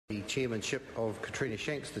the chairmanship of Katrina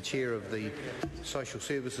Shanks, the chair of the Social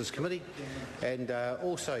Services Committee, and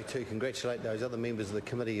also to congratulate those other members of the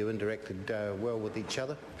committee who interacted well with each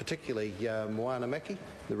other, particularly Moana Maki,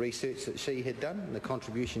 the research that she had done and the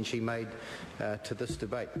contribution she made to this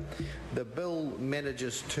debate. The bill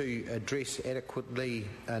manages to address adequately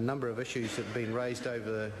a number of issues that have been raised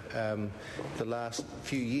over the last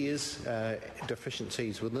few years,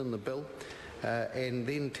 deficiencies within the bill. And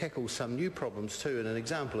then tackle some new problems too. And an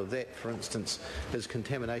example of that, for instance, is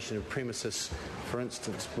contamination of premises, for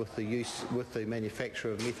instance, with the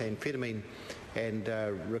manufacture of methamphetamine, and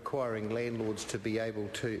requiring landlords to be able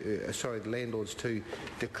to, landlords to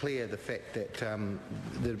declare the fact that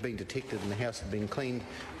that had been detected and the house had been cleaned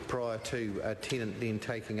prior to a tenant then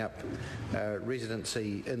taking up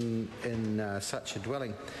residency in such a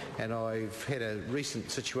dwelling. And I've had a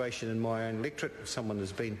recent situation in my own electorate. Someone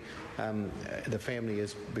has been, the family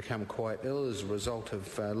has become quite ill as a result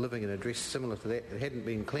of living in a address similar to that hadn't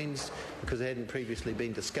been cleansed because it hadn't previously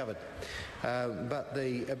been discovered. But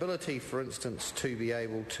the ability, for instance, to be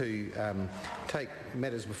able to take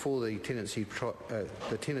matters before the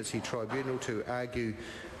tenancy tribunal, to argue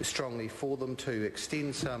strongly for them, to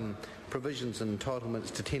extend some provisions and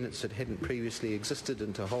entitlements to tenants that hadn't previously existed,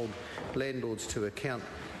 and to hold landlords to account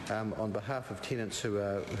on behalf of tenants who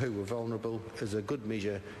were vulnerable is a good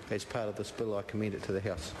measure as part of this bill. I commend it to the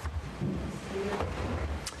House.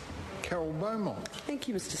 Carol Beaumont. Thank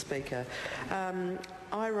you, Mr Speaker.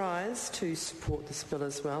 I rise to support this bill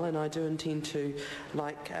as well, and I do intend to,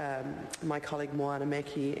 like my colleague Moana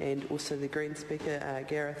Maki and also the Green Speaker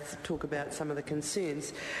Gareth, talk about some of the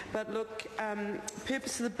concerns. But look,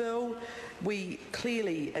 purpose of the bill, we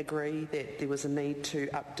clearly agree that there was a need to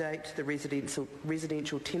update the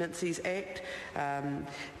Residential Tenancies Act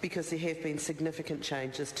because there have been significant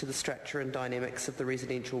changes to the structure and dynamics of the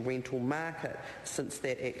residential rental market since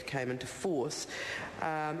that Act came into force.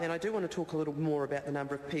 And I do want to talk a little more about the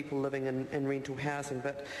number of people living in rental housing,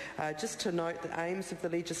 but just to note the aims of the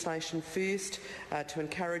legislation first, to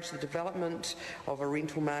encourage the development of a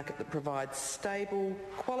rental market that provides stable,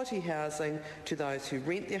 quality housing to those who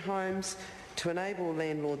rent their homes, to enable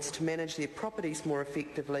landlords to manage their properties more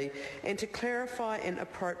effectively, and to clarify and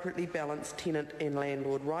appropriately balance tenant and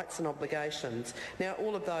landlord rights and obligations. Now,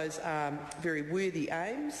 all of those are very worthy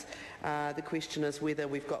aims. The question is whether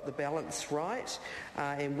we've got the balance right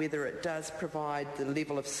and whether it does provide the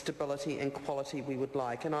level of stability and quality we would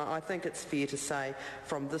like. And I think it's fair to say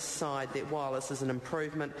from this side that while this is an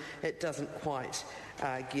improvement, it doesn't quite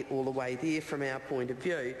get all the way there from our point of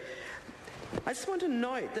view. I just want to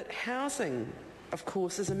note that housing, of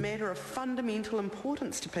course, is a matter of fundamental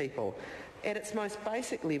importance to people. At its most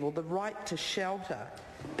basic level, the right to shelter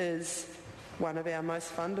is one of our most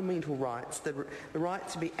fundamental rights. The right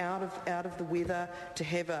to be out of the weather, to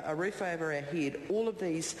have a roof over our head. All of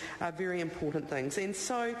these are very important things, and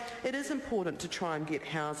so it is important to try and get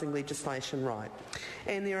housing legislation right.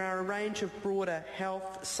 And there are a range of broader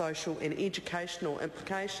health, social and educational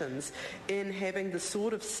implications in having the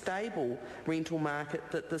sort of stable rental market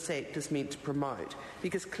that this Act is meant to promote,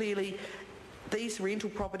 because clearly these rental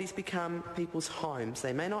properties become people's homes.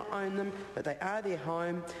 They may not own them, but they are their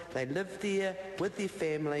home. They live there with their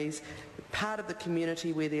families, part of the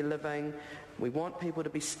community where they're living. We want people to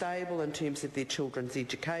be stable in terms of their children's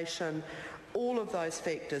education, all of those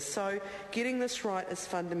factors. So getting this right is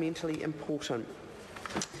fundamentally important.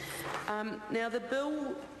 Now, the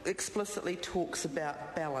bill explicitly talks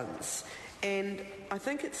about balance. And I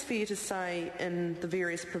think it's fair to say in the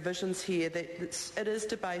various provisions here that it is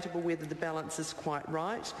debatable whether the balance is quite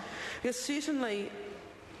right. Because certainly,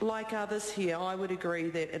 like others here, I would agree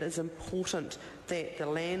that it is important that the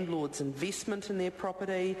landlord's investment in their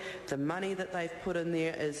property, the money that they've put in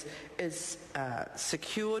there is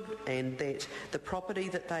secured, and that the property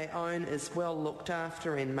that they own is well looked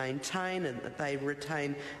after and maintained, and that they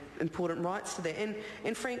retain important rights to that.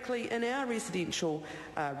 And frankly, in our residential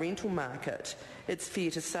rental market, it's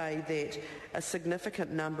fair to say that a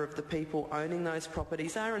significant number of the people owning those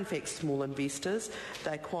properties are in fact small investors.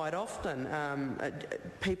 They're quite often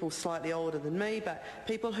people slightly older than me, but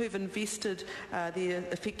people who've invested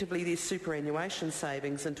effectively their superannuation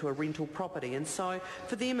savings into a rental property. And so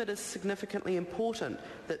for them it is significantly important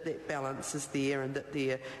that that balance is there and that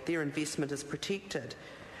their investment is protected.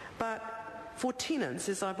 But for tenants,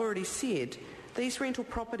 as I've already said, these rental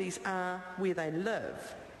properties are where they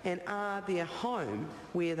live and are their home,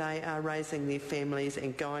 where they are raising their families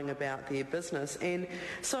and going about their business. And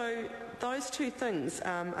so those two things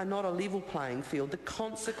are not a level playing field. The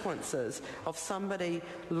consequences of somebody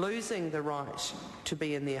losing the right to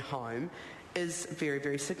be in their home is very,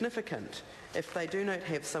 very significant if they do not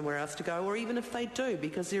have somewhere else to go, or even if they do,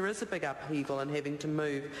 because there is a big upheaval in having to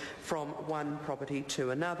move from one property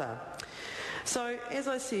to another. So, as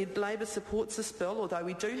I said, Labor supports this bill, although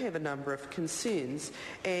we do have a number of concerns,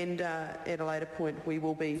 and at a later point we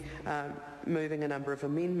will be moving a number of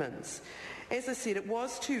amendments. As I said, it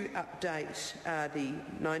was to update the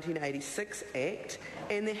 1986 Act,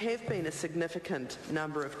 and there have been a significant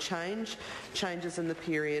number of changes in the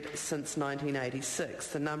period since 1986.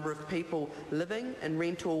 The number of people living in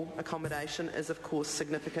rental accommodation is, of course,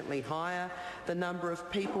 significantly higher. The number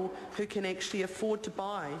of people who can actually afford to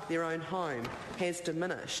buy their own home has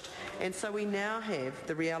diminished. And so we now have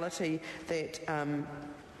the reality that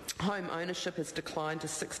home ownership has declined to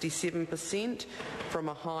 67% from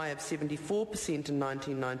a high of 74% in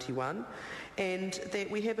 1991, and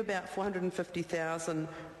that we have about 450,000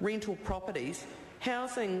 rental properties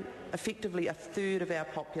housing effectively a third of our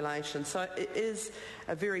population. So it is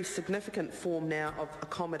a very significant form now of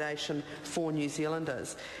accommodation for New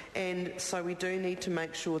Zealanders. And so we do need to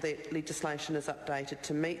make sure that legislation is updated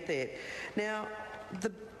to meet that. Now,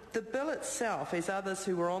 the bill itself, as others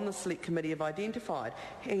who were on the Select Committee have identified,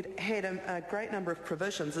 had a great number of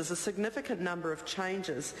provisions. There's a significant number of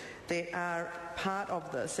changes that are part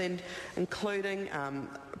of this, and including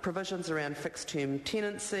provisions around fixed-term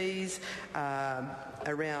tenancies,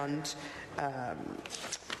 around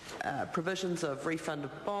provisions of refund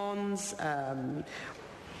of bonds,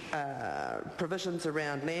 provisions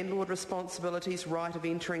around landlord responsibilities, right of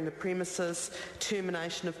entering the premises,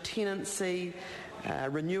 termination of tenancy,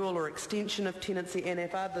 renewal or extension of tenancy, and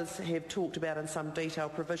if others have talked about in some detail,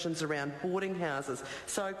 provisions around boarding houses.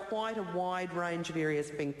 So quite a wide range of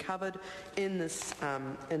areas being covered in this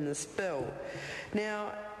bill.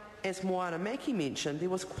 Now, as Moana Maki mentioned, there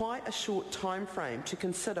was quite a short time frame to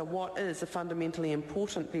consider what is a fundamentally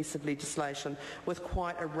important piece of legislation with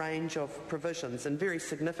quite a range of provisions and very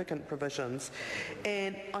significant provisions,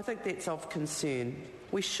 and I think that's of concern.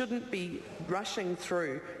 We shouldn't be rushing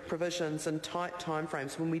through provisions in tight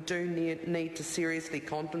timeframes when we do need to seriously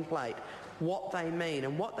contemplate what they mean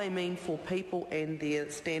and what they mean for people and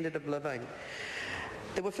their standard of living.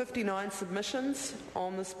 There were 59 submissions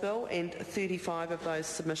on this bill, and 35 of those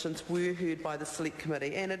submissions were heard by the Select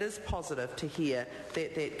Committee, and it is positive to hear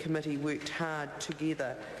that that committee worked hard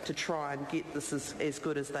together to try and get this as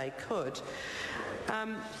good as they could.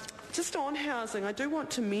 Just on housing, I do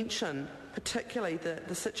want to mention particularly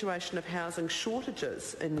the situation of housing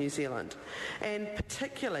shortages in New Zealand, and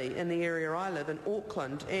particularly in the area I live in,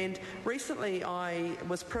 Auckland. And recently I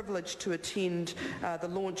was privileged to attend the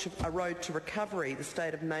launch of A Road to Recovery, the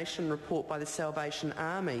State of Nation report by the Salvation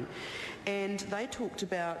Army, and they talked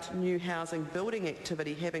about new housing building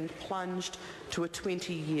activity having plunged to a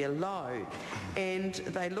 20-year low, and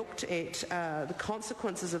they looked at the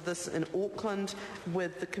consequences of this in Auckland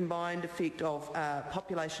with the combined effect of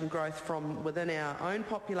population growth from within our own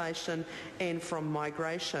population and from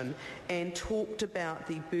migration, and talked about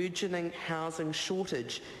the burgeoning housing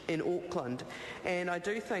shortage in Auckland. And I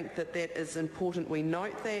do think that that is important we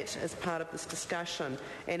note that as part of this discussion,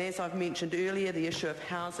 and as I've mentioned earlier, the issue of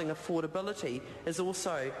housing affordability is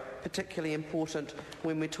also particularly important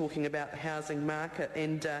when we're talking about the housing market,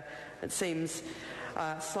 and it seems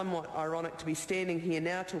somewhat ironic to be standing here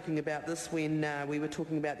now talking about this when we were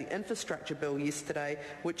talking about the infrastructure bill yesterday,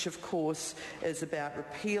 which of course is about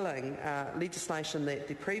repealing legislation that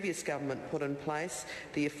the previous government put in place,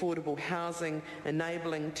 the Affordable Housing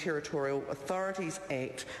Enabling Territorial Authorities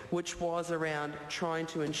Act, which was around trying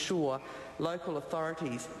to ensure local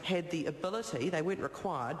authorities had the ability, they weren't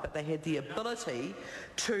required, but they had the ability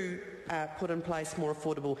to put in place more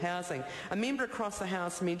affordable housing. A member across the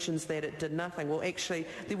House mentions that it did nothing. Well, actually,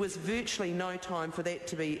 there was virtually no time for that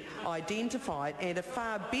to be identified, and a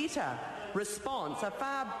far better response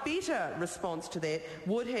to that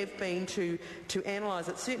would have been to analyse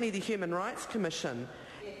it. Certainly the Human Rights Commission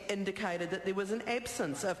indicated that there was an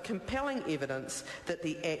absence of compelling evidence that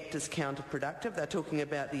the Act is counterproductive. They're talking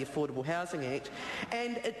about the Affordable Housing Act,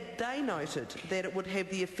 and they noted that it would have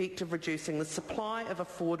the effect of reducing the supply of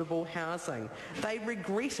affordable housing. They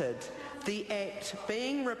regretted the Act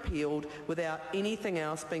being repealed without anything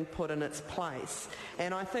else being put in its place,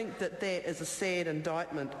 and I think that that is a sad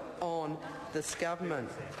indictment on this government.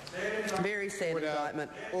 Very sad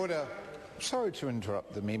indictment. Order. Sorry to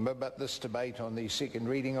interrupt the member, but this debate on the second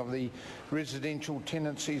reading of the Residential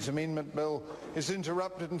Tenancies Amendment Bill is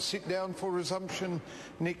interrupted and set down for resumption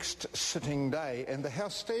next sitting day, and the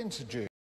House stands adjourned.